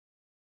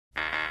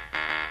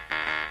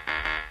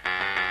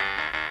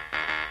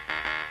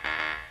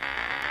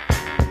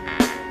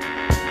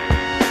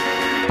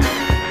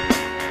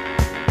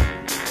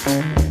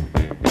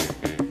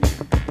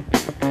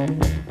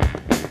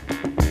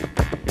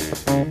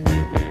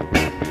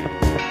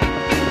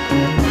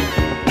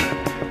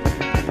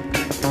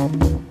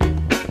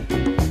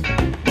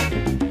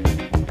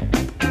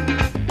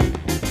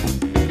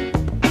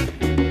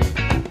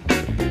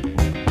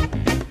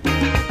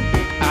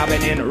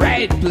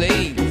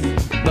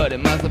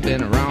have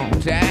been the wrong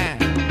time.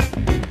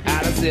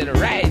 I done said the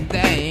right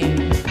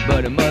thing,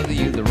 but it must have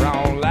used the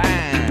wrong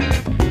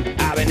line.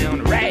 I've been on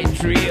the right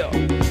trail,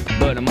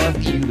 but I must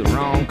have used the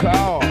wrong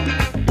car.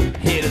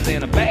 Head is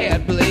in a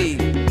bad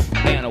place,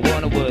 and I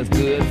wonder what's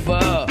good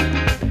for.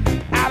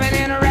 I've been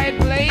in the right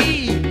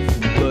place,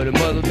 but it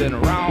must have been the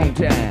wrong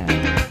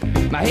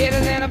time. My head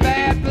is in a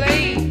bad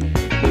place,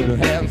 but I'm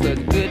having such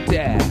a good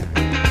time.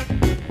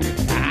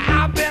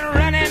 I've been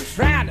running,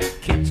 trying to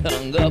get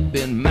hung up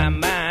in my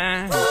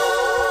mind.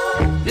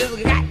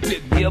 Just got to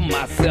give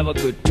myself a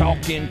good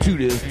talking to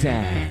this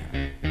time.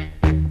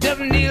 Just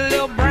need a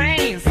little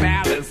brain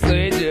salad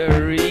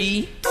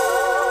surgery.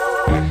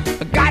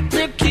 I got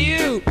to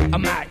cure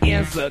my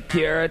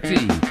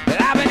insecurity.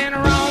 That I've been in the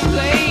wrong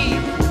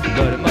place,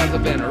 but it must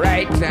have been the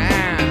right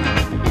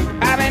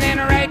time. I've been in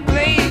the right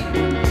place,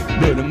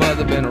 but it must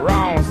have been the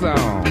wrong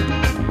song.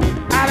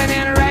 I've been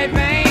in the right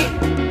vein,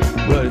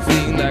 but it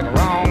seems like a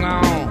wrong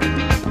on.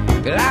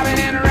 That I've been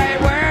in the right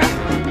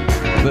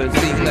world, but it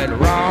seems like the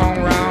wrong.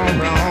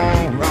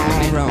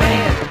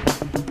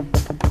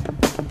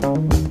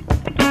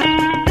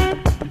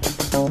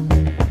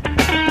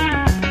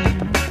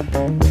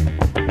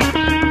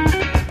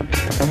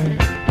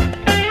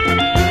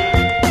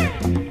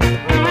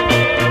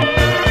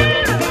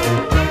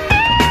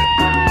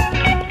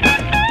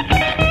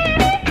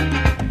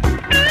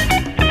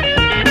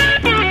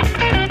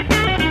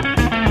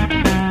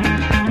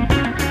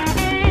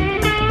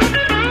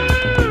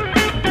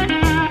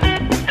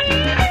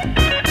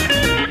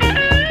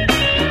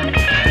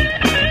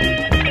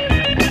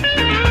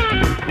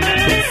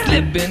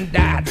 Slipping,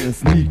 dodging,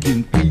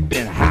 sneaking,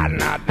 peeping,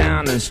 hiding out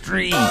down the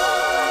street.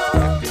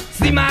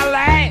 See my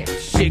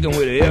life shaking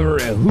with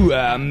every who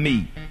I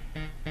meet.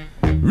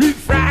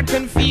 Refried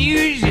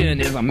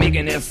confusion is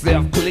making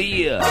itself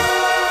clear.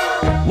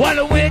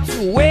 Wonder which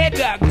way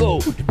do I go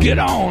to get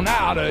on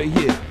out of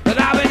here? Cause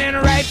I've been in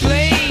the right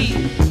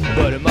place,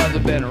 but it must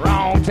have been the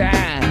wrong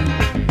time.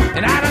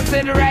 And I done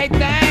said the right